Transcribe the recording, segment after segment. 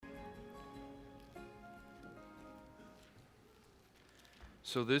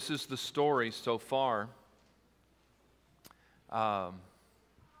So this is the story so far. At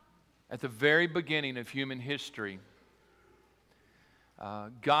the very beginning of human history,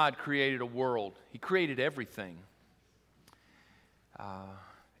 God created a world. He created everything.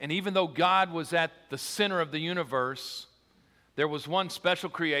 And even though God was at the center of the universe, there was one special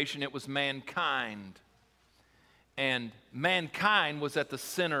creation. It was mankind. And mankind was at the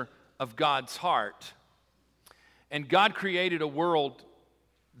center of God's heart. And God created a world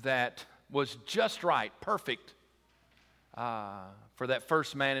that was just right, perfect, for that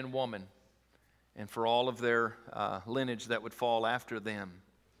first man and woman and for all of their lineage that would fall after them.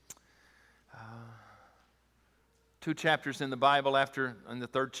 2 chapters in the Bible, in the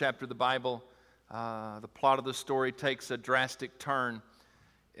 3rd chapter of the Bible, the plot of the story takes a drastic turn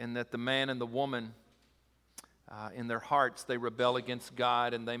in that the man and the woman, in their hearts, they rebel against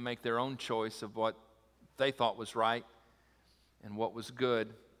God and they make their own choice of what they thought was right and what was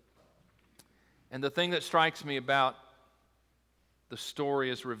good. And the thing that strikes me about the story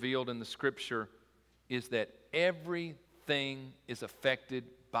as revealed in the Scripture is that everything is affected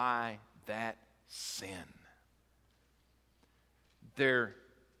by that sin. They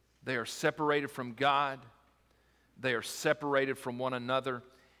are separated from God. They are separated from one another.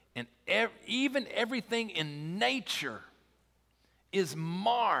 And even everything in nature is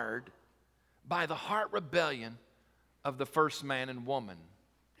marred by the heart rebellion of the first man and woman.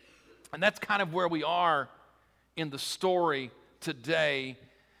 And that's kind of where we are in the story today,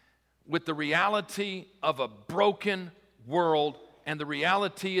 with the reality of a broken world. And the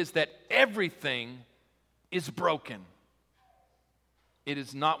reality is that everything is broken. It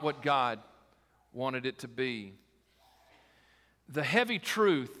is not what God wanted it to be. The heavy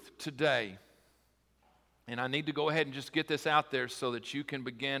truth today, and I need to go ahead and just get this out there so that you can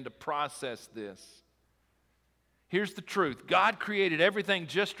begin to process this. Here's the truth. God created everything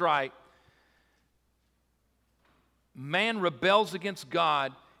just right. Man rebels against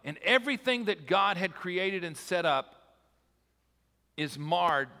God, and everything that God had created and set up is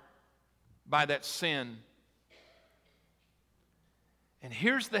marred by that sin. And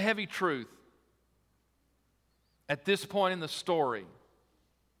here's the heavy truth at this point in the story.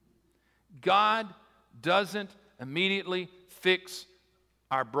 God doesn't immediately fix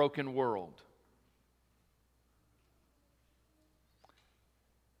our broken world.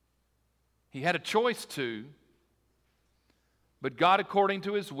 He had a choice to, but God, according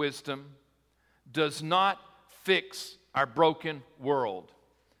to His wisdom, does not fix our broken world.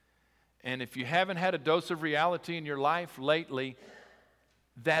 And if you haven't had a dose of reality in your life lately,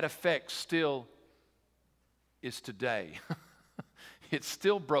 that effect still is today. It's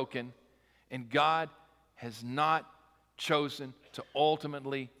still broken, and God has not chosen to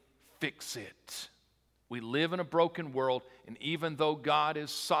ultimately fix it. We live in a broken world, and even though God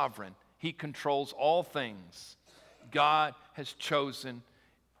is sovereign, He controls all things, God has chosen,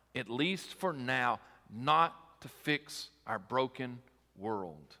 at least for now, not to fix our broken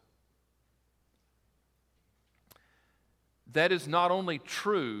world. That is not only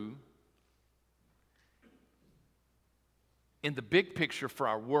true in the big picture for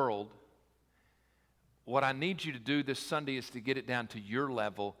our world. What I need you to do this Sunday is to get it down to your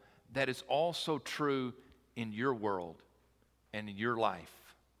level. That is also true in your world and in your life.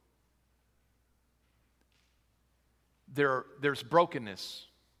 There's brokenness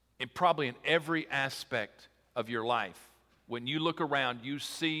probably in every aspect of your life. When you look around, you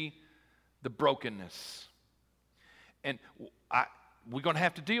see the brokenness. And we're going to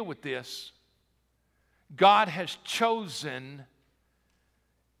have to deal with this. God has chosen,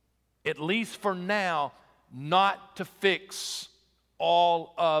 at least for now, not to fix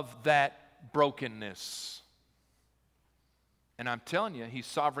all of that brokenness. And I'm telling you, He's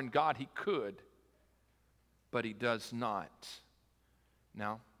sovereign God. He could, but He does not.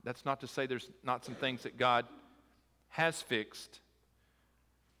 Now, that's not to say there's not some things that God has fixed,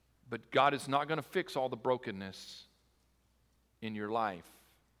 but God is not going to fix all the brokenness in your life.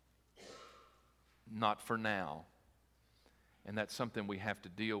 Not for now. And that's something we have to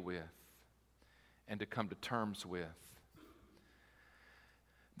deal with and to come to terms with.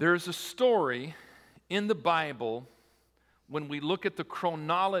 There's a story in the Bible, when we look at the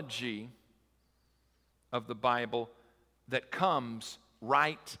chronology of the Bible, that comes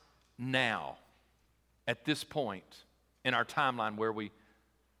right now, at this point in our timeline where we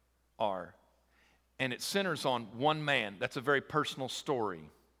are. And it centers on one man. That's a very personal story.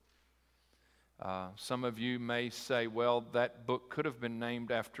 Some of you may say, well, that book could have been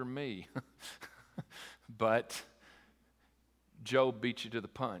named after me. But Job beat you to the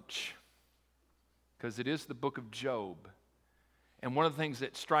punch, because it is the book of Job. And one of the things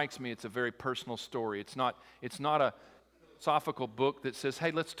that strikes me, it's a very personal story. It's not a philosophical book that says,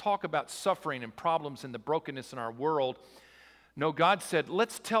 hey, let's talk about suffering and problems and the brokenness in our world. No, God said,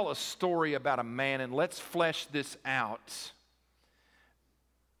 let's tell a story about a man and let's flesh this out.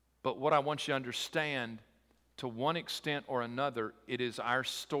 But what I want you to understand, to one extent or another, it is our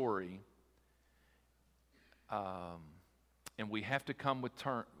story. And we have to come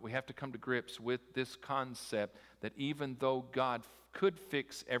to grips with this concept that even though God could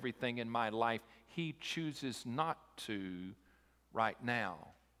fix everything in my life, He chooses not to right now.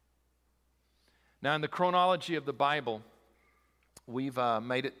 Now, in the chronology of the Bible, we've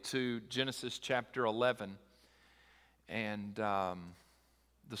made it to Genesis chapter 11, and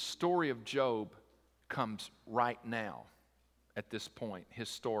the story of Job comes right now at this point,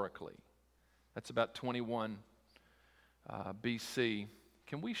 historically. That's about 21 BC.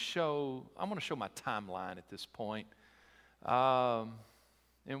 Can we show, I'm going to show my timeline at this point.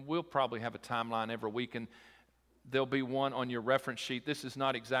 And we'll probably have a timeline every week, and there'll be one on your reference sheet. This is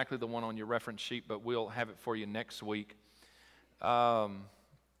not exactly the one on your reference sheet, but we'll have it for you next week. That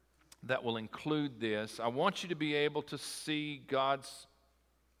will include this. I want you to be able to see God's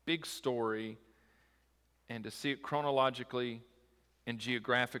big story and to see it chronologically and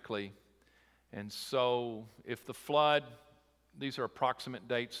geographically. And so if the flood, these are approximate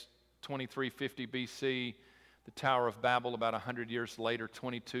dates, 2350 BC, the Tower of Babel about 100 years later,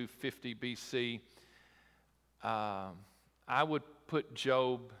 2250 BC. I would put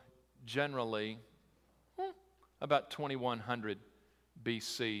Job generally about 2100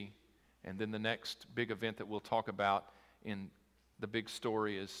 BC. And then the next big event that we'll talk about in the big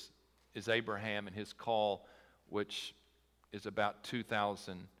story is Abraham and his call, which is about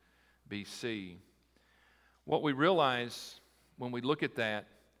 2000 BC. What we realize when we look at that,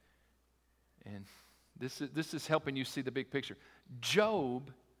 and this is helping you see the big picture,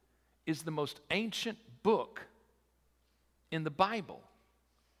 Job is the most ancient book in the Bible.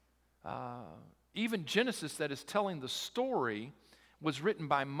 Even Genesis, that is telling the story, was written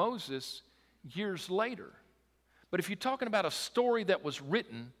by Moses years later. But if you're talking about a story that was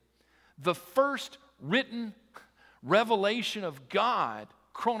written, the first written revelation of God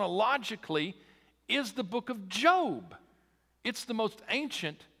chronologically is the book of Job. It's the most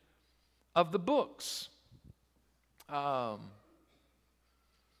ancient of the books. The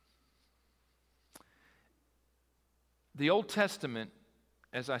Old Testament,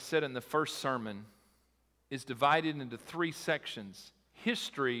 as I said in the first sermon, is divided into three sections: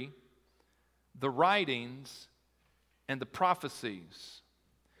 history, the writings, and the prophecies.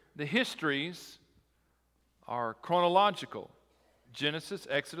 The histories are chronological: Genesis,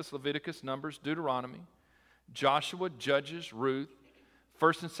 Exodus, Leviticus, Numbers, Deuteronomy, Joshua, Judges, Ruth,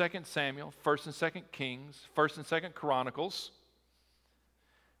 1st and 2nd Samuel, 1st and 2nd Kings, 1st and 2nd Chronicles,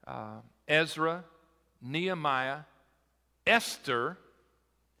 Ezra, Nehemiah, Esther.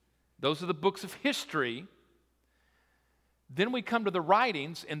 Those are the books of history. Then we come to the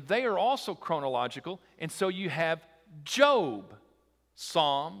writings, and they are also chronological, and so you have Job,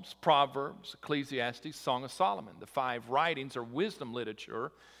 Psalms, Proverbs, Ecclesiastes, Song of Solomon. The 5 writings are wisdom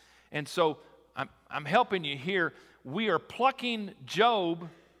literature. And so I'm helping you here. We are plucking Job,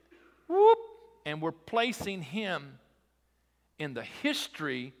 and we're placing him in the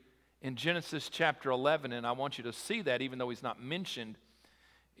history in Genesis chapter 11. And I want you to see that, even though he's not mentioned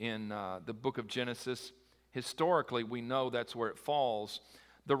in the book of Genesis, historically we know that's where it falls.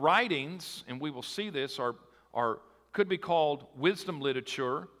 The writings, and we will see this, could be called wisdom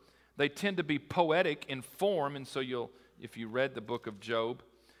literature. They tend to be poetic in form, and so if you read the book of Job,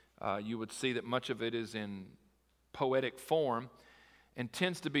 you would see that much of it is in poetic form and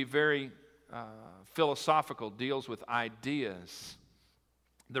tends to be very philosophical, deals with ideas.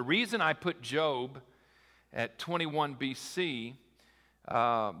 The reason I put Job at 21 BC, there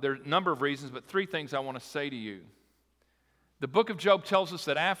are a number of reasons, but 3 things I want to say to you. The book of Job tells us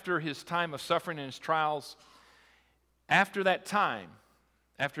that after his time of suffering and his trials, after that time,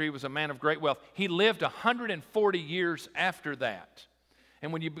 after he was a man of great wealth, he lived 140 years after that.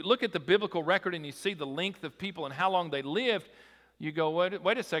 And when you look at the biblical record and you see the length of people and how long they lived, you go,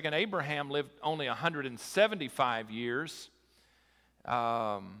 wait a second, Abraham lived only 175 years.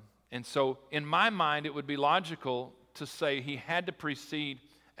 And so in my mind, it would be logical to say he had to precede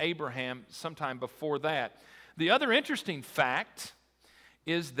Abraham sometime before that. The other interesting fact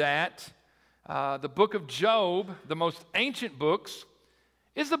is that the book of Job, the most ancient books,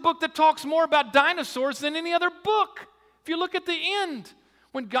 is the book that talks more about dinosaurs than any other book. If you look at the end,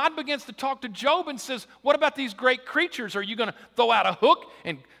 when God begins to talk to Job and says, what about these great creatures? Are you going to throw out a hook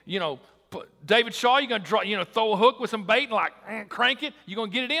and, David Shaw, you're going to throw a hook with some bait and like crank it? You're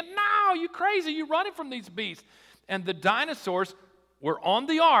going to get it in? No, you crazy. You're running from these beasts. And the dinosaurs were on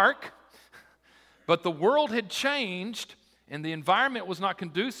the ark, but the world had changed and the environment was not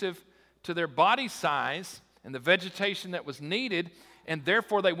conducive to their body size and the vegetation that was needed, and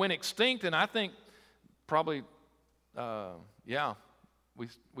therefore they went extinct. And I think probably,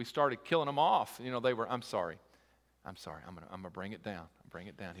 we started killing them off. They were, I'm sorry, I'm going to bring it down. Bring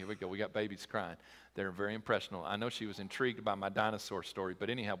it down. Here we go. We got babies crying. They're very impressionable. I know she was intrigued by my dinosaur story, but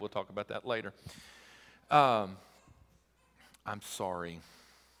anyhow, we'll talk about that later. I'm sorry.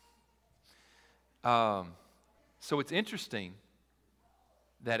 So it's interesting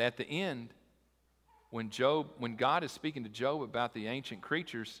that at the end, when God is speaking to Job about the ancient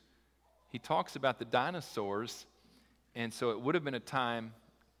creatures, he talks about the dinosaurs, and so it would have been a time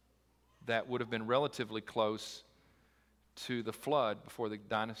that would have been relatively close to the flood before the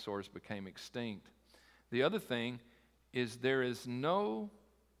dinosaurs became extinct. The other thing is there is no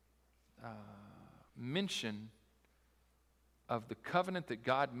mention of the covenant that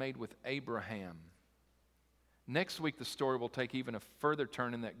God made with Abraham. Next week, the story will take even a further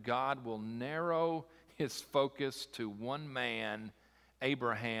turn in that God will narrow his focus to one man,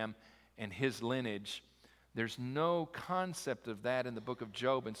 Abraham, and his lineage. There's no concept of that in the book of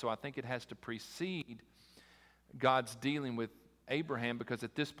Job, and so I think it has to precede God's dealing with Abraham, because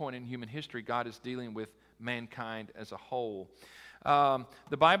at this point in human history, God is dealing with mankind as a whole.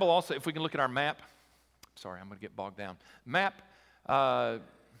 The Bible also, if we can look at our map. Sorry, I'm going to get bogged down. Map,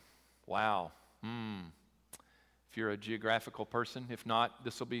 wow. If you're a geographical person, if not,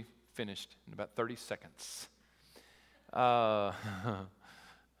 this will be finished in about 30 seconds.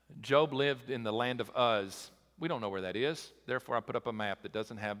 Job lived in the land of Uz. We don't know where that is. Therefore, I put up a map that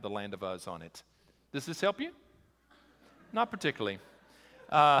doesn't have the land of Uz on it. Does this help you? Not particularly.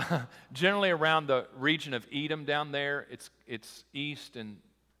 Generally around the region of Edom down there, it's east and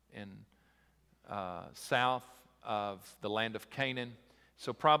south of the land of Canaan.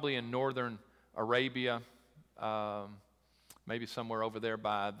 So probably in northern Arabia, maybe somewhere over there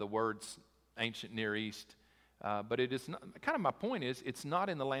by the words ancient Near East. But it is not, kind of my point is, it's not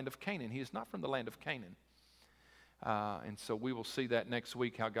in the land of Canaan. He is not from the land of Canaan. And so we will see that next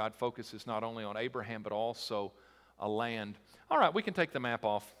week, how God focuses not only on Abraham, but also a land. All right, we can take the map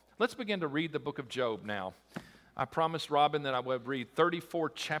off. Let's begin to read the book of Job now. I promised Robin that I would read 34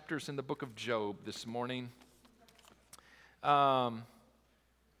 chapters in the book of Job this morning. I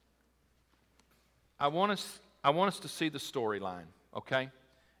want us to see the storyline, okay?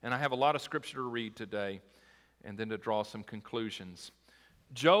 And I have a lot of scripture to read today and then to draw some conclusions.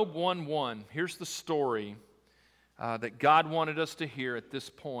 Job 1:1, here's the story that God wanted us to hear at this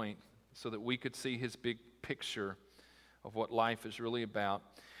point so that we could see his big picture of what life is really about.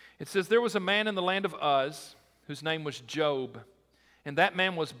 It says, there was a man in the land of Uz whose name was Job, and that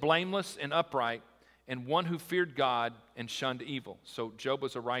man was blameless and upright, and one who feared God and shunned evil. So Job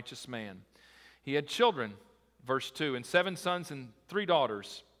was a righteous man. He had children, verse 2, and 7 sons and 3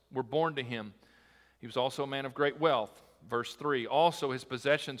 daughters were born to him. He was also a man of great wealth, verse 3. Also his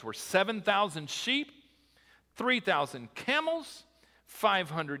possessions were 7,000 sheep, 3,000 camels,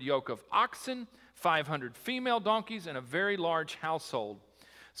 500 yoke of oxen, 500 female donkeys, and a very large household.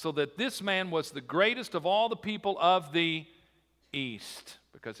 So that this man was the greatest of all the people of the east,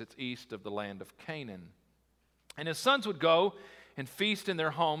 because it's east of the land of Canaan. And his sons would go and feast in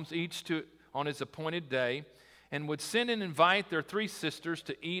their homes, each on his appointed day, and would send and invite their 3 sisters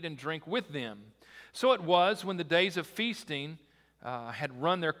to eat and drink with them. So it was, when the days of feasting had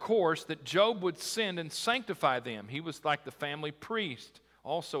run their course, that Job would send and sanctify them. He was like the family priest,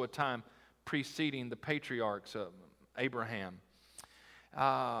 also a time preceding the patriarchs of Abraham.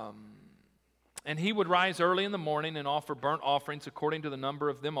 And he would rise early in the morning and offer burnt offerings according to the number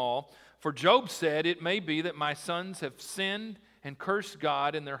of them all. For Job said, it may be that my sons have sinned and cursed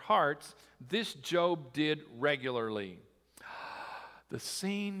God in their hearts. This Job did regularly. The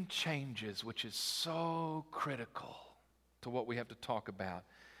scene changes, which is so critical to what we have to talk about.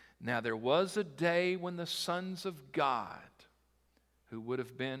 Now, there was a day when the sons of God, who would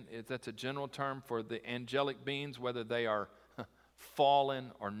have been, that's a general term for the angelic beings, whether they are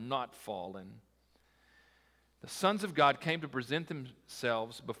fallen or not fallen. The sons of God came to present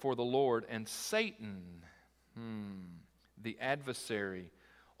themselves before the Lord, and Satan, the adversary,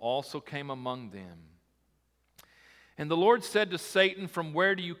 also came among them. And the Lord said to Satan, from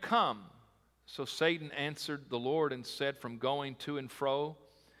where do you come? So Satan answered the Lord and said, from going to and fro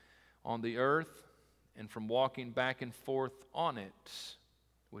on the earth, and from walking back and forth on it,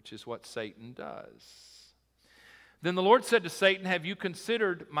 which is what Satan does. Then the Lord said to Satan, have you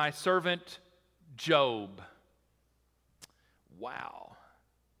considered my servant Job? Wow.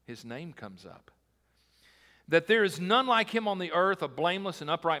 His name comes up. That there is none like him on the earth, a blameless and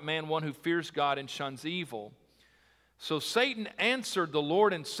upright man, one who fears God and shuns evil. So Satan answered the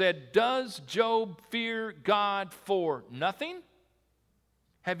Lord and said, does Job fear God for nothing?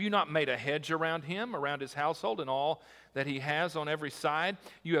 Have you not made a hedge around him, around his household, and all that he has on every side?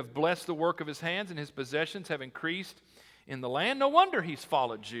 You have blessed the work of his hands, and his possessions have increased in the land. No wonder he's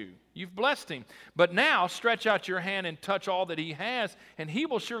followed you. You've blessed him. But now stretch out your hand and touch all that he has, and he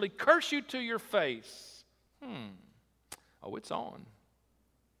will surely curse you to your face. Oh, it's on.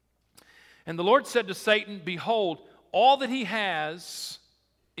 And the Lord said to Satan, behold, all that he has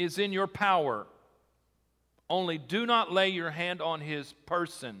is in your power. Only do not lay your hand on his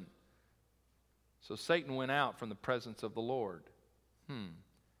person. So Satan went out from the presence of the Lord.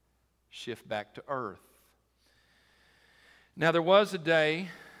 Shift back to earth. Now there was a day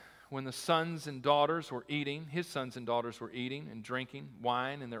when the sons and daughters were eating, his sons and daughters were eating and drinking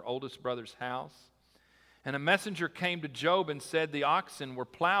wine in their oldest brother's house. And a messenger came to Job and said, the oxen were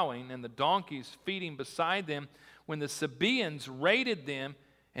plowing and the donkeys feeding beside them when the Sabaeans raided them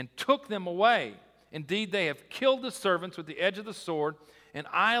and took them away. Indeed, they have killed the servants with the edge of the sword, and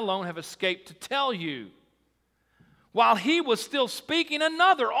I alone have escaped to tell you. While he was still speaking,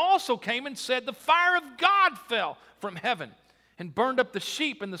 another also came and said, the fire of God fell from heaven and burned up the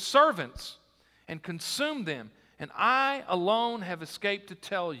sheep and the servants and consumed them, and I alone have escaped to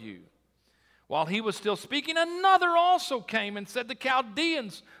tell you. While he was still speaking, another also came and said, the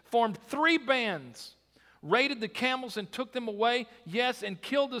Chaldeans formed 3 bands, raided the camels and took them away, yes, and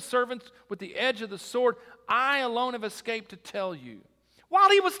killed the servants with the edge of the sword. I alone have escaped to tell you. While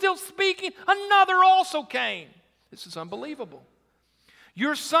he was still speaking, another also came. This is unbelievable.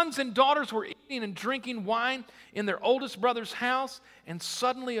 Your sons and daughters were eating and drinking wine in their oldest brother's house, and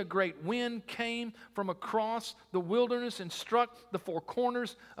suddenly a great wind came from across the wilderness and struck the 4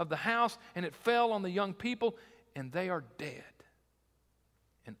 corners of the house, and it fell on the young people, and they are dead.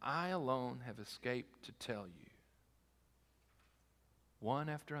 And I alone have escaped to tell you. One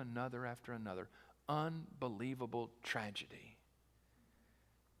after another, unbelievable tragedy.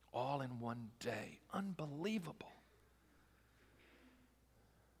 All in one day. Unbelievable.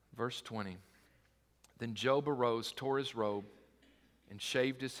 Verse 20. Then Job arose, tore his robe, and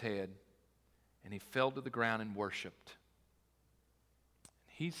shaved his head, and he fell to the ground and worshipped.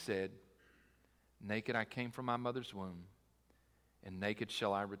 He said, naked I came from my mother's womb, and naked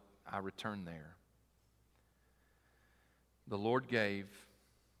shall I return there. The Lord gave,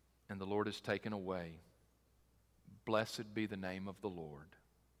 and the Lord has taken away. Blessed be the name of the Lord.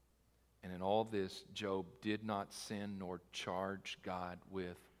 And in all this, Job did not sin nor charge God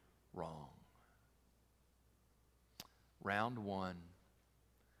with wrong. Round 1,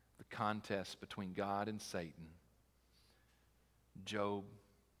 the contest between God and Satan. Job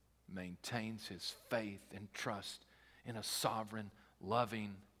maintains his faith and trust in a sovereign,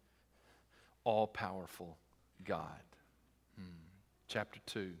 loving, all-powerful God. Chapter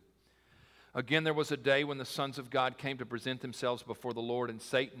 2. Again, there was a day when the sons of God came to present themselves before the Lord, and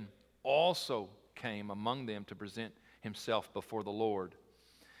Satan also came among them to present himself before the Lord.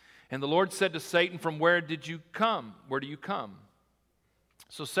 And the Lord said to Satan, from where did you come? Where do you come?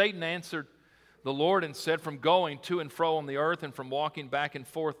 So Satan answered the Lord and said, from going to and fro on the earth and from walking back and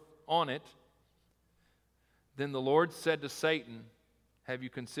forth on it. Then the Lord said to Satan, have you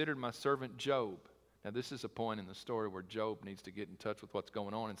considered my servant Job? Now this is a point in the story where Job needs to get in touch with what's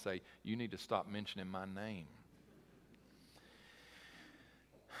going on and say, you need to stop mentioning my name.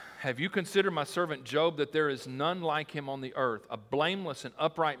 Have you considered my servant Job, that there is none like him on the earth, a blameless and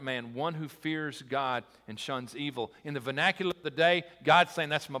upright man, one who fears God and shuns evil? In the vernacular of the day, God's saying,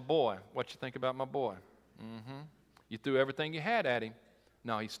 that's my boy. What you think about my boy? You threw everything you had at him.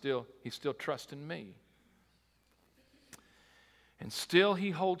 No, he's still trusting me. And still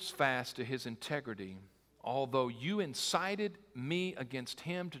he holds fast to his integrity, although you incited me against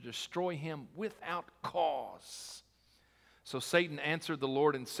him to destroy him without cause. So Satan answered the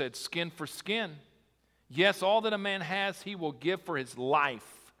Lord and said, skin for skin. Yes, all that a man has he will give for his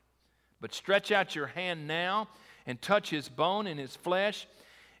life. But stretch out your hand now and touch his bone and his flesh,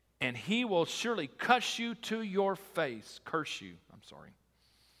 and he will surely curse you to your face. Curse you.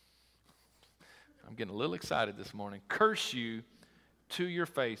 I'm getting a little excited this morning. Curse you to your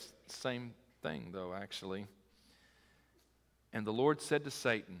face. Same thing, though, actually. And the Lord said to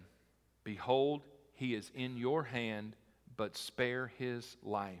Satan, behold, he is in your hand, but spare his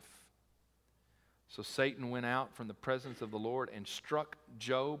life. So Satan went out from the presence of the Lord and struck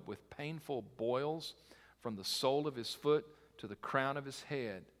Job with painful boils from the sole of his foot to the crown of his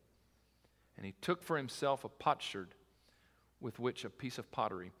head. And he took for himself a potsherd, a piece of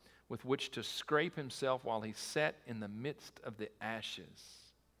pottery, with which to scrape himself while he sat in the midst of the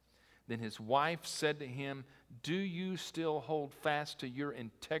ashes. Then his wife said to him, "Do you still hold fast to your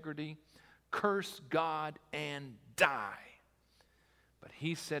integrity? Curse God and die." But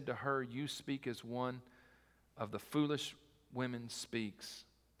he said to her, "You speak as one of the foolish women speaks.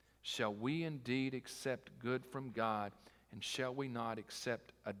 Shall we indeed accept good from God, and shall we not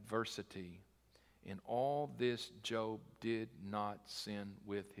accept adversity? In all this Job did not sin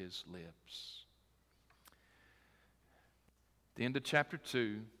with his lips." The end of chapter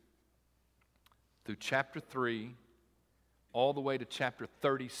 2 through chapter 3, all the way to chapter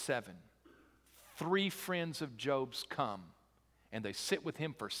 37, 3 friends of Job's come, and they sit with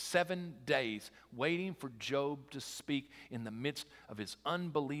him for 7 days, waiting for Job to speak in the midst of his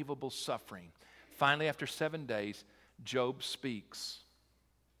unbelievable suffering. Finally, after 7 days, Job speaks.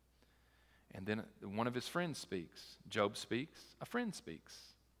 And then one of his friends speaks. Job speaks, a friend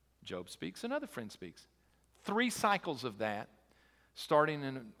speaks. Job speaks, another friend speaks. 3 cycles of that. Starting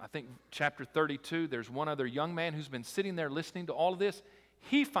in, I think, chapter 32, there's one other young man who's been sitting there listening to all of this.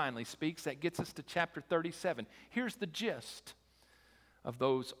 He finally speaks. That gets us to chapter 37. Here's the gist of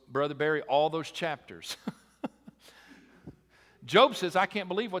those, Brother Barry, all those chapters. Job says, "I can't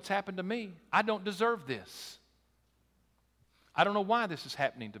believe what's happened to me. I don't deserve this. I don't know why this is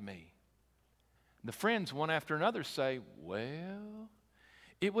happening to me." The friends, one after another, say, "Well,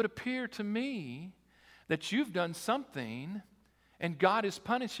 it would appear to me that you've done something and God is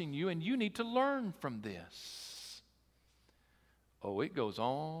punishing you, and you need to learn from this." Oh, it goes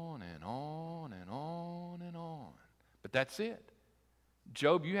on and on and on and on. But that's it.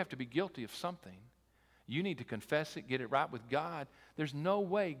 Job, you have to be guilty of something. You need to confess it, get it right with God. There's no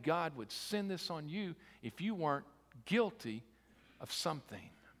way God would send this on you if you weren't guilty of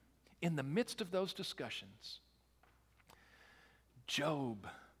something. In the midst of those discussions, Job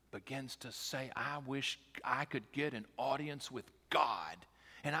begins to say, "I wish I could get an audience with God,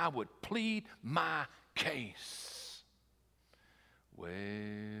 and I would plead my case."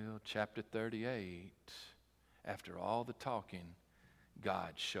 Well, chapter 38, after all the talking,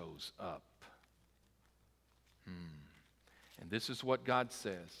 God shows up. And this is what God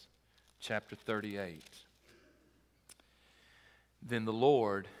says, chapter 38. Then the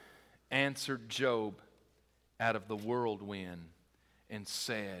Lord answered Job out of the whirlwind and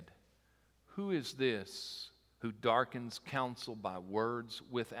said, "Who is this who darkens counsel by words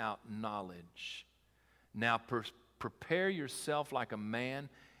without knowledge? Now prepare yourself like a man,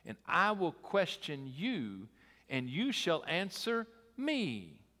 and I will question you, and you shall answer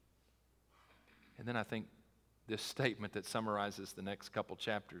me." And then I think this statement that summarizes the next couple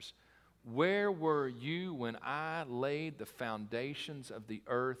chapters. "Where were you when I laid the foundations of the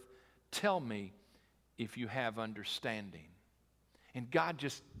earth? Tell me if you have understanding." And God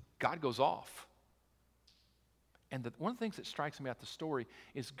goes off. And one of the things that strikes me about the story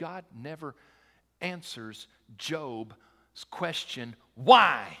is God never answers Job's question,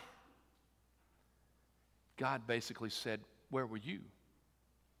 "Why?" God basically said, "Where were you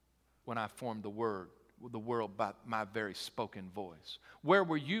when I formed the world by my very spoken voice? Where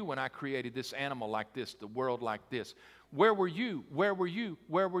were you when I created this animal like this, the world like this? Where were you? Where were you?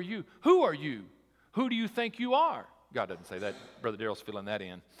 Where were you? Who are you? Who do you think you are?" God doesn't say that. Brother Daryl's filling that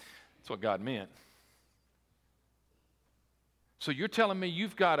in. That's what God meant. So you're telling me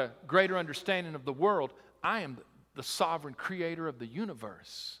you've got a greater understanding of the world. I am the sovereign creator of the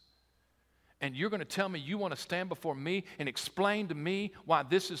universe. And you're going to tell me you want to stand before me and explain to me why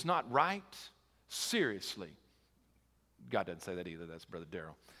this is not right? Seriously. God doesn't say that either. That's Brother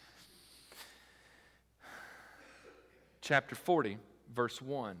Daryl. Chapter 40, verse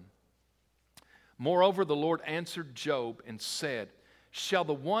 1. "Moreover, the Lord answered Job and said, Shall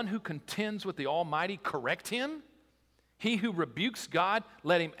the one who contends with the Almighty correct him? He who rebukes God,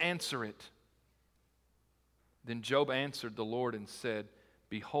 let him answer it." Then Job answered the Lord and said,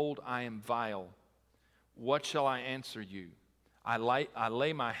 "Behold, I am vile. What shall I answer you? I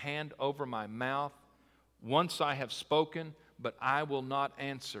lay my hand over my mouth. Once I have spoken, but I will not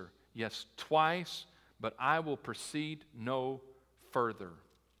answer. Yes, twice, but I will proceed no further."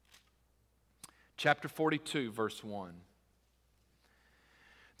 Chapter 42, verse 1.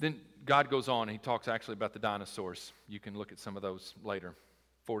 Then God goes on and he talks actually about the dinosaurs. You can look at some of those later,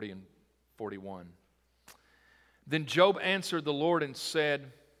 40 and 41. Then Job answered the Lord and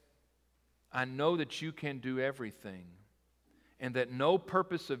said, "I know that you can do everything, and that no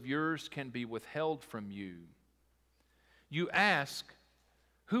purpose of yours can be withheld from you. You ask,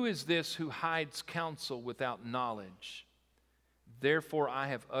 Who is this who hides counsel without knowledge? Therefore I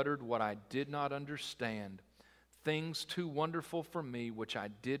have uttered what I did not understand, things too wonderful for me which I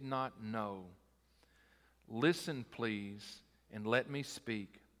did not know. Listen, please, and let me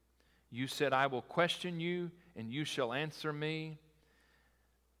speak. You said, I will question you, and you shall answer me.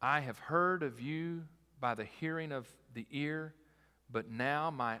 I have heard of you by the hearing of the ear, but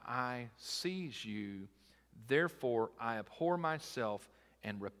now my eye sees you. Therefore I abhor myself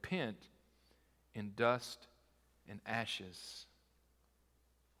and repent in dust and ashes.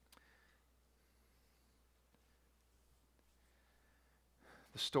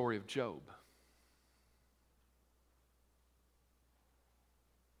 The story of Job.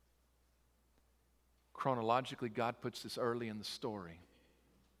 Chronologically, God puts this early in the story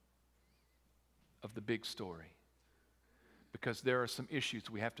of the big story, because there are some issues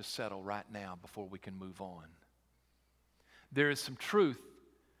we have to settle right now before we can move on. There is some truth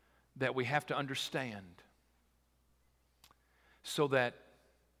that we have to understand so that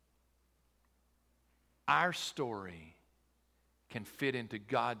our story can fit into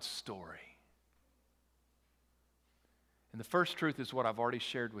God's story. And the first truth is what I've already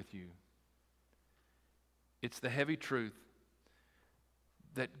shared with you. It's the heavy truth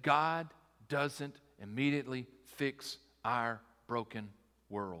that God doesn't immediately fix our broken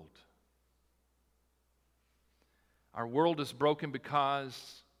world. Our world is broken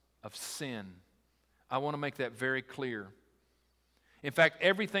because of sin. I want to make that very clear. In fact,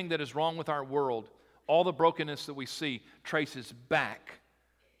 everything that is wrong with our world, all the brokenness that we see, traces back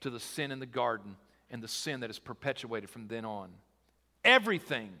to the sin in the garden and the sin that is perpetuated from then on.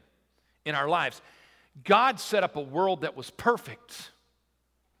 Everything in our lives. God set up a world that was perfect,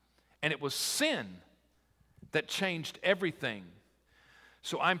 and it was sin that changed everything.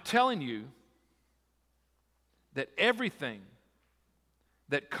 So I'm telling you that everything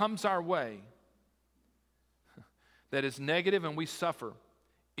that comes our way that is negative and we suffer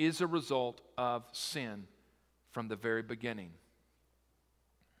is a result of sin from the very beginning.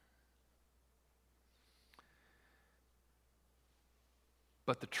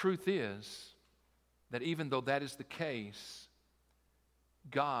 But the truth is that even though that is the case,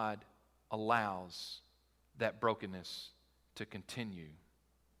 God allows that brokenness to continue.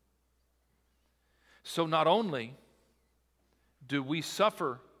 So not only do we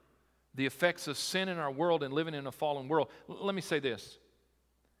suffer the effects of sin in our world and living in a fallen world, let me say this,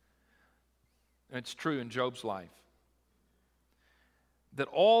 and it's true in Job's life, that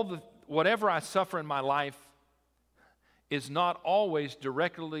whatever I suffer in my life is not always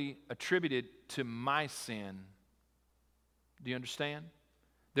directly attributed to my sin. Do you understand?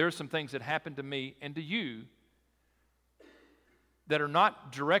 There are some things that happen to me and to you that are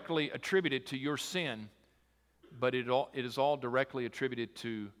not directly attributed to your sin, but it is all directly attributed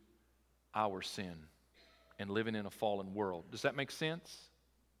to our sin and living in a fallen world. Does that make sense?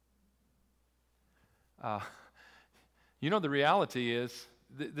 The reality is,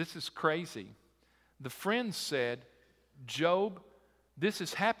 this is crazy. The friends said, Job, this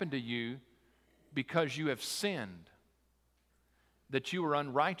has happened to you because you have sinned, that you were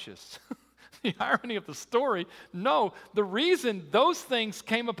unrighteous. The irony of the story, no, the reason those things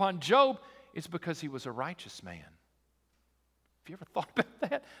came upon Job is because he was a righteous man. Have you ever thought about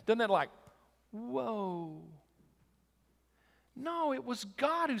that? Doesn't that like, whoa. No, it was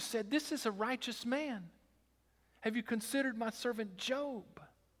God who said, this is a righteous man. Have you considered my servant Job?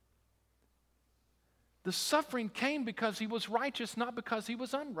 The suffering came because he was righteous, not because he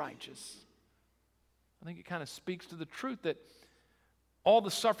was unrighteous. I think it kind of speaks to the truth that all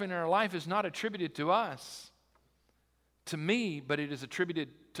the suffering in our life is not attributed to us, to me, but it is attributed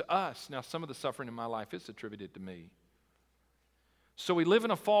to us. Now, some of the suffering in my life is attributed to me. So we live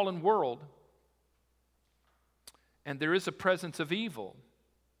in a fallen world, and there is a presence of evil.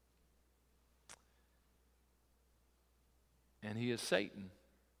 And he is Satan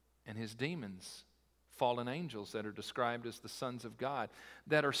and his demons, fallen angels that are described as the sons of God,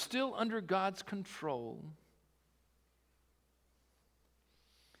 that are still under God's control.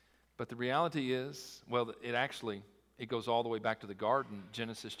 But the reality is, it goes all the way back to the garden,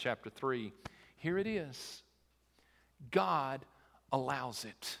 Genesis chapter 3. Here it is. God allows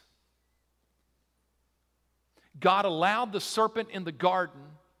it. God allowed the serpent in the garden.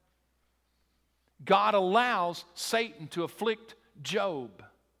 God allows Satan to afflict Job.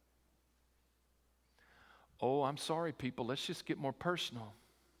 Oh, I'm sorry, people. Let's just get more personal.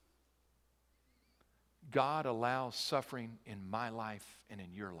 God allows suffering in my life and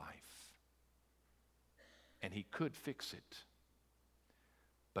in your life. And he could fix it,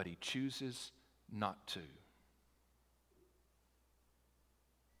 but he chooses not to.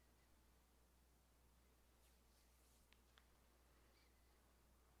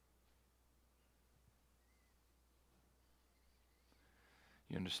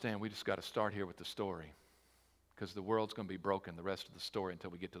 understand, we just got to start here with the story, because the world's going to be broken the rest of the story until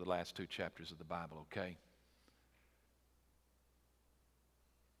we get to the last 2 chapters of the Bible, okay?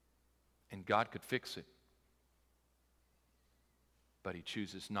 And God could fix it, but He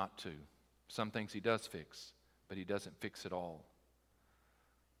chooses not to. Some things He does fix, but He doesn't fix it all.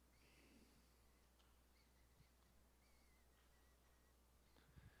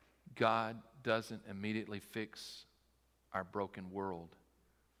 God doesn't immediately fix our broken world.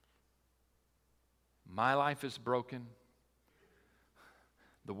 My life is broken.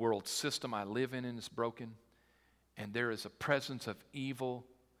 The world system I live in is broken. And there is a presence of evil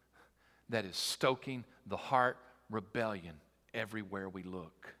that is stoking the heart rebellion everywhere we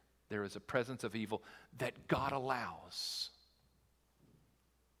look. There is a presence of evil that God allows.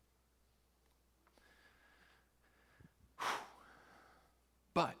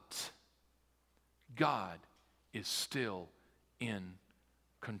 But God is still in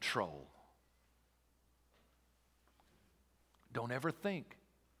control. Don't ever think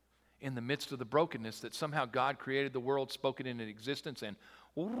in the midst of the brokenness that somehow God created the world, spoke it into existence, and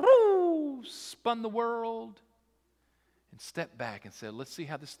whoo, spun the world and stepped back and said, let's see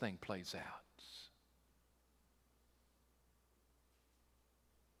how this thing plays out.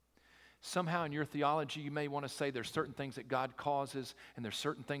 Somehow in your theology, you may want to say there's certain things that God causes and there's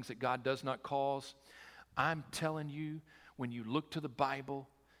certain things that God does not cause. I'm telling you, when you look to the Bible,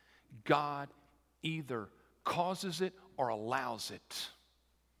 God either causes it or allows it.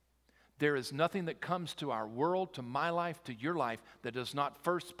 There is nothing that comes to our world, to my life, to your life, that does not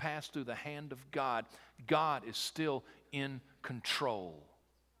first pass through the hand of God. God is still in control.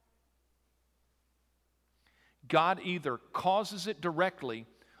 God either causes it directly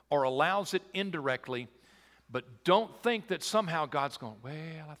or allows it indirectly, but don't think that somehow God's going,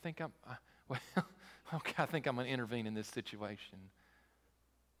 well, I think I'm going to intervene in this situation.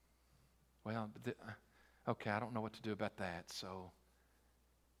 Well, okay, I don't know what to do about that, so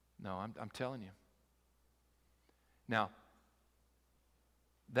no, I'm telling you. Now,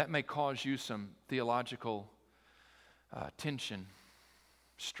 that may cause you some theological tension,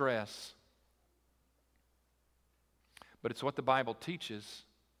 stress, but it's what the Bible teaches.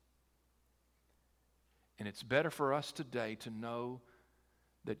 And it's better for us today to know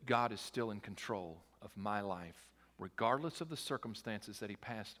that God is still in control of my life, regardless of the circumstances that He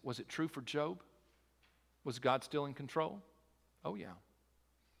passed. Was it true for Job? Was God still in control? Oh, yeah.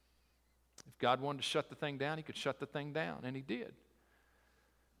 If God wanted to shut the thing down, He could shut the thing down, and He did.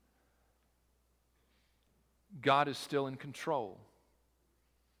 God is still in control.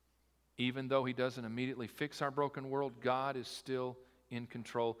 Even though He doesn't immediately fix our broken world, God is still in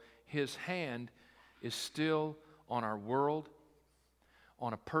control. His hand is still on our world.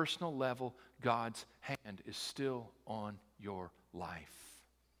 On a personal level, God's hand is still on your life.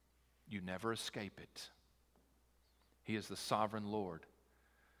 You never escape it. He is the sovereign Lord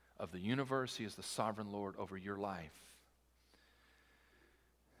of the universe. He is the sovereign Lord over your life.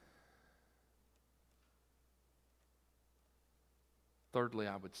 Thirdly,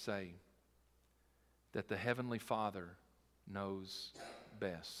 I would say that the Heavenly Father knows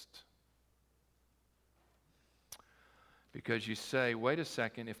best. Because you say, wait a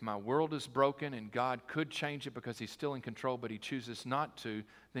second, if my world is broken and God could change it because He's still in control, but He chooses not to,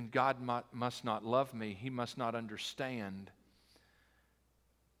 then God must not love me. He must not understand.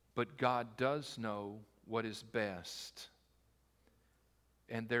 But God does know what is best.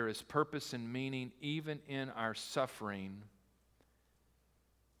 And there is purpose and meaning even in our suffering.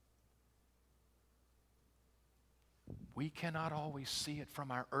 We cannot always see it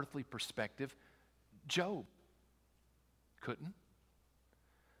from our earthly perspective. Job couldn't.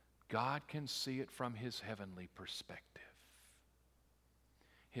 God can see it from His heavenly perspective.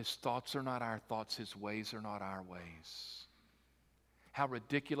 His thoughts are not our thoughts. His ways are not our ways. How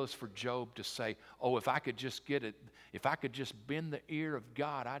ridiculous for Job to say, oh, if I could just get it, if I could just bend the ear of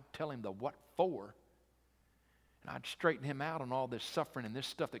God, I'd tell Him the what for. And I'd straighten Him out on all this suffering and this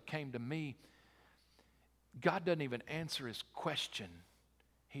stuff that came to me. God doesn't even answer his question.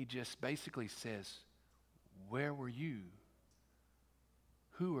 He just basically says, where were you?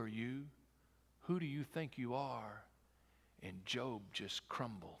 Who are you? Who do you think you are? And Job just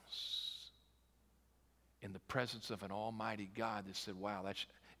crumbles in the presence of an almighty God that said, wow, that's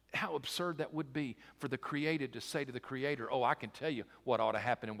how absurd that would be for the created to say to the Creator, oh, I can tell you what ought to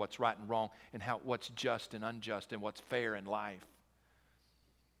happen and what's right and wrong and what's just and unjust and what's fair in life.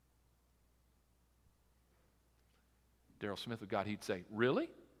 Daryl Smith with God, he'd say, really?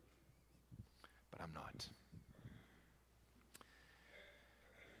 But I'm not.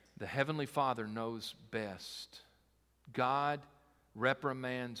 The Heavenly Father knows best. God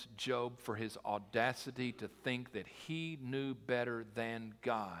reprimands Job for his audacity to think that he knew better than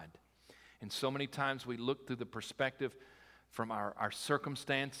God. And so many times we look through the perspective from our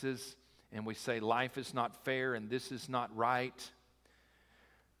circumstances and we say life is not fair and this is not right.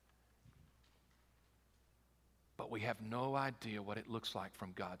 But we have no idea what it looks like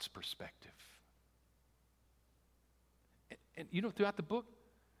from God's perspective. And you know, throughout the book,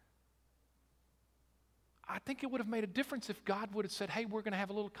 I think it would have made a difference if God would have said, hey, we're going to have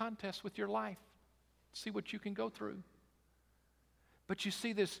a little contest with your life. See what you can go through. But you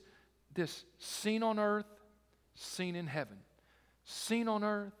see this scene on earth, scene in heaven. Scene on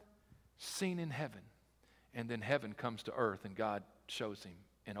earth, scene in heaven. And then heaven comes to earth and God shows him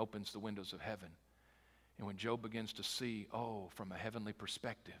and opens the windows of heaven. And when Job begins to see, oh, from a heavenly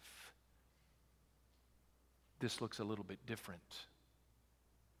perspective, this looks a little bit different.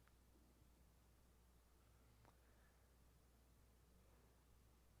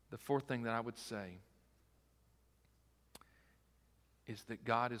 The fourth thing that I would say is that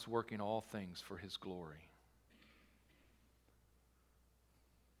God is working all things for His glory.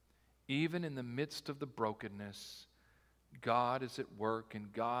 Even in the midst of the brokenness, God is at work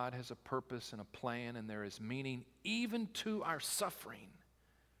and God has a purpose and a plan and there is meaning even to our suffering.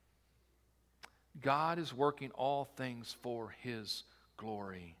 God is working all things for His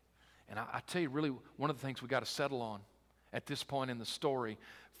glory. And I tell you, really, one of the things we got to settle on at this point in the story,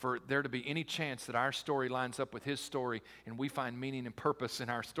 for there to be any chance that our story lines up with His story and we find meaning and purpose in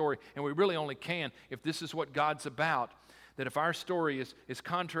our story, and we really only can if this is what God's about, that if our story is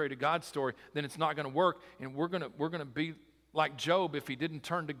contrary to God's story, then it's not going to work, and we're going to be like Job if he didn't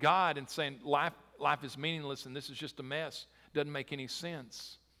turn to God and saying life is meaningless and this is just a mess. Doesn't make any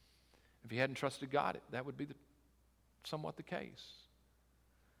sense. If he hadn't trusted God, that would be somewhat the case.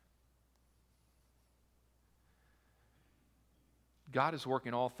 God is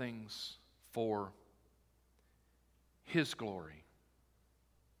working all things for His glory.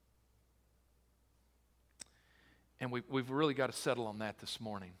 And we've really got to settle on that this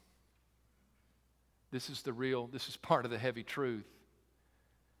morning. This is part of the heavy truth,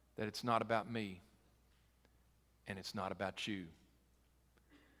 that it's not about me and it's not about you.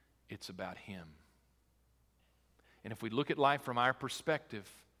 It's about Him. And if we look at life from our perspective,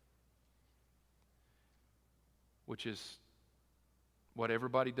 which is what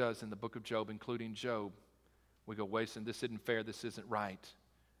everybody does in the book of Job, including Job, we go, wait, this isn't fair, this isn't right.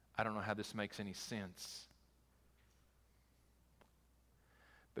 I don't know how this makes any sense.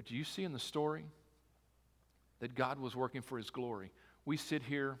 But do you see in the story that God was working for His glory? We sit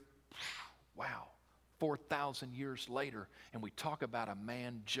here, wow, 4,000 years later, and we talk about a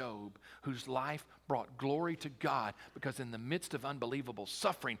man, Job, whose life brought glory to God because in the midst of unbelievable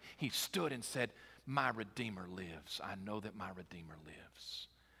suffering, he stood and said, my Redeemer lives. I know that my Redeemer lives.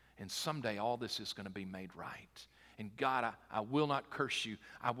 And someday all this is going to be made right. And God, I will not curse you.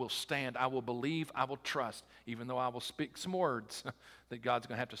 I will stand. I will believe. I will trust, even though I will speak some words that God's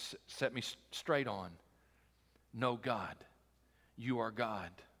going to have to set me straight on. No, God, you are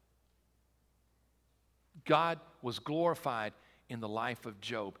God. God was glorified in the life of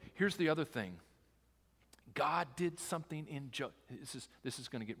Job. Here's the other thing. God did something in Job. This is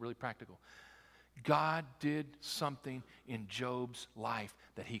going to get really practical. God did something in Job's life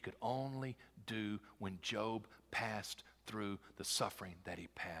that He could only do when Job passed through the suffering that he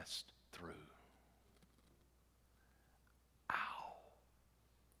passed through. Ow.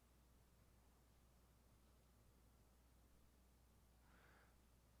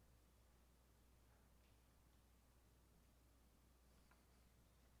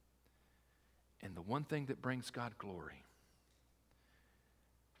 And the one thing that brings God glory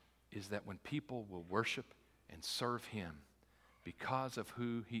is that when people will worship and serve Him because of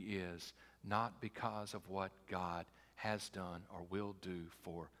who He is, not because of what God has done or will do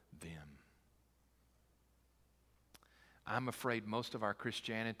for them. I'm afraid most of our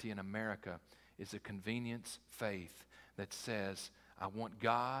Christianity in America is a convenience faith that says, I want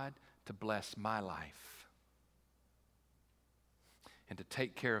God to bless my life and to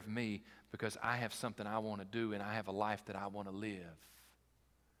take care of me because I have something I want to do and I have a life that I want to live.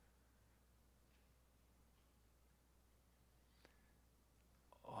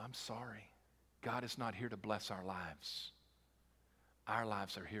 Oh, I'm sorry. God is not here to bless our lives. Our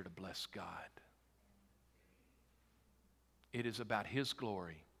lives are here to bless God. It is about His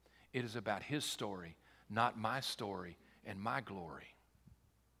glory. It is about His story, not my story and my glory.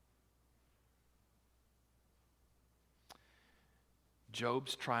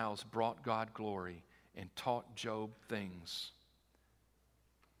 Job's trials brought God glory and taught Job things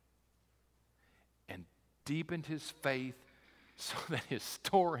and deepened his faith so that his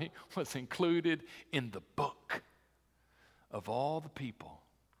story was included in the book. Of all the people,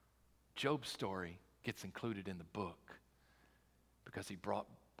 Job's story gets included in the book because he brought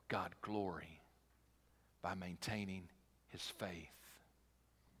God glory by maintaining his faith.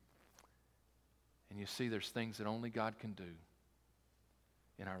 And you see, there's things that only God can do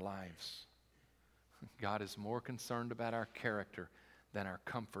in our lives. God is more concerned about our character than our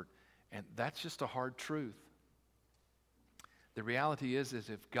comfort. And that's just a hard truth. The reality is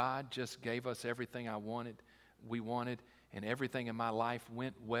if God just gave us everything we wanted, and everything in my life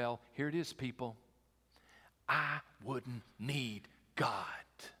went well, here it is, people. I wouldn't need God.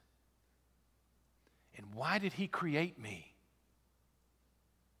 And why did he create me?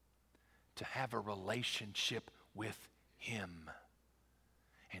 To have a relationship with him.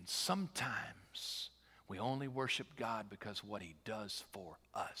 And sometimes we only worship God because of what he does for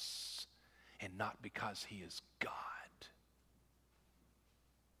us, and not because he is God.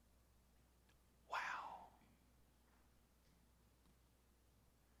 Wow.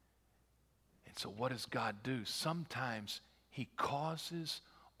 And so what does God do? Sometimes he causes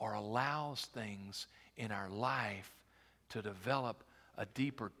or allows things in our life to develop a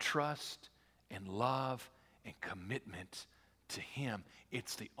deeper trust and love and commitment to him.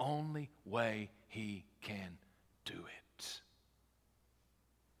 It's the only way he can do it.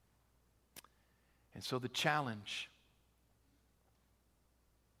 And so the challenge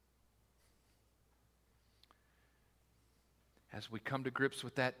as we come to grips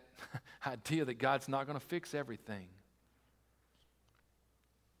with that idea that God's not going to fix everything,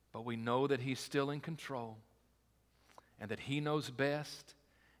 but we know that he's still in control and that he knows best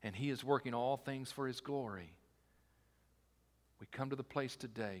and he is working all things for his glory. We come to the place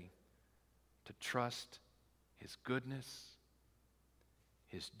today to trust his goodness,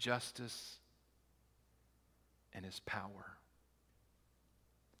 his justice, and his power.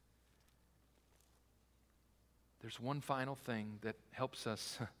 There's one final thing that helps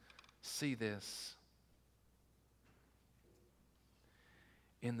us see this.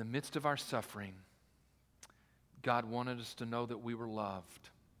 In the midst of our suffering, God wanted us to know that we were loved.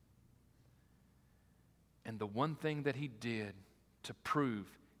 And the one thing that he did to prove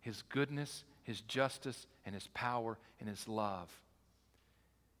his goodness, his justice, and his power and his love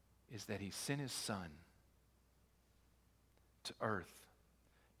is that he sent his Son to earth,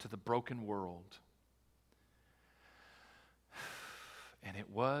 to the broken world. And it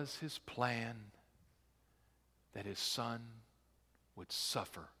was his plan that his Son would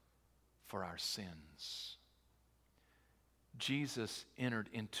suffer for our sins. Jesus entered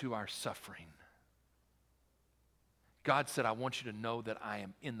into our suffering. God said, I want you to know that I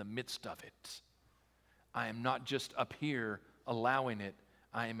am in the midst of it. I am not just up here allowing it.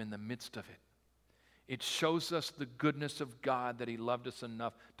 I am in the midst of it. It shows us the goodness of God, that he loved us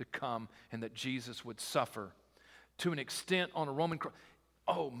enough to come and that Jesus would suffer to an extent on a Roman cross.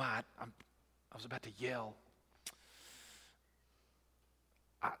 Oh my, I was about to yell.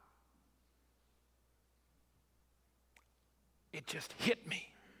 It just hit me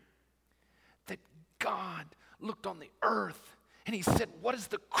that God looked on the earth and he said, what is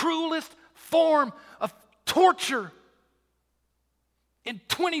the cruelest form of torture in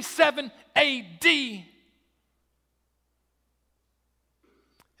 27 AD?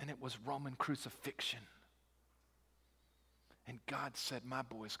 And it was Roman crucifixion. And God said, my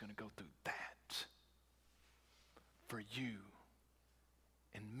boy's going to go through that for you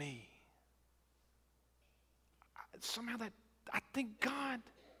and me. Somehow I think God,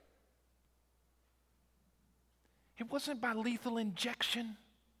 it wasn't by lethal injection.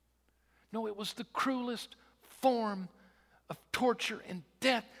 No, it was the cruelest form of torture and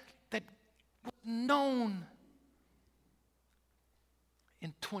death that was known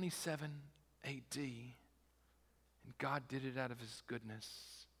in 27 AD. And God did it out of his goodness.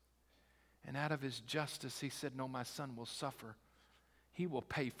 And out of his justice, he said, no, my Son will suffer. He will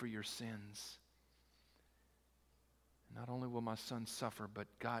pay for your sins. Not only will my Son suffer, but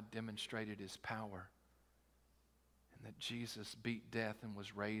God demonstrated his power, and that Jesus beat death and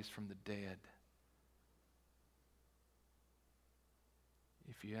was raised from the dead.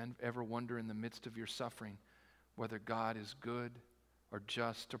 If you ever wonder in the midst of your suffering whether God is good or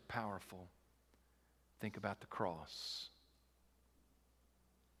just or powerful, think about the cross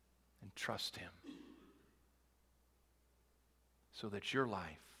and trust him, so that your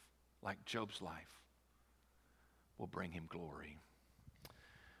life, like Job's life, will bring him glory.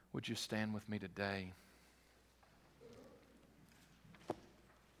 Would you stand with me today?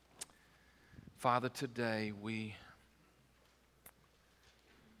 Father, today we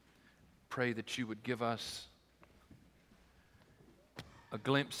pray that you would give us a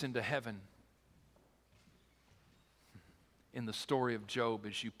glimpse into heaven in the story of Job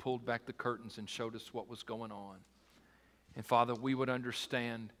as you pulled back the curtains and showed us what was going on. And Father, we would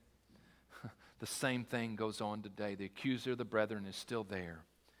understand the same thing goes on today. The accuser of the brethren is still there.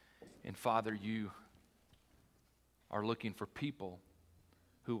 And Father, you are looking for people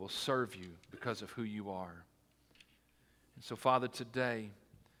who will serve you because of who you are. And so, Father, today,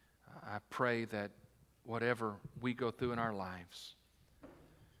 I pray that whatever we go through in our lives,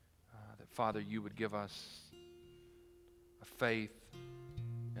 that, Father, you would give us a faith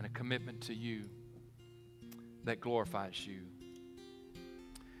and a commitment to you that glorifies you.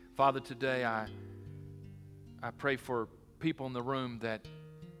 Father, today I pray for people in the room that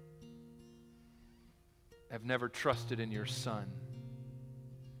have never trusted in your Son.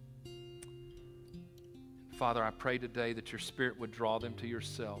 Father, I pray today that your Spirit would draw them to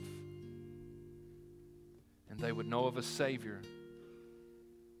yourself and they would know of a Savior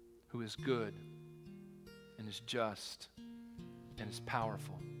who is good and is just and is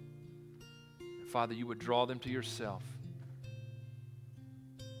powerful. Father, you would draw them to yourself.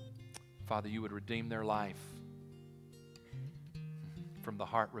 Father, you would redeem their life from the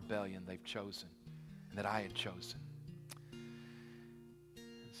heart rebellion they've chosen and that I had chosen.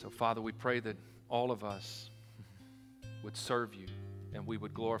 And so, Father, we pray that all of us would serve you and we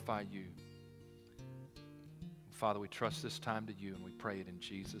would glorify you. Father, we trust this time to you and we pray it in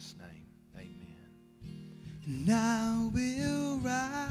Jesus' name. Amen. Now we'll rise.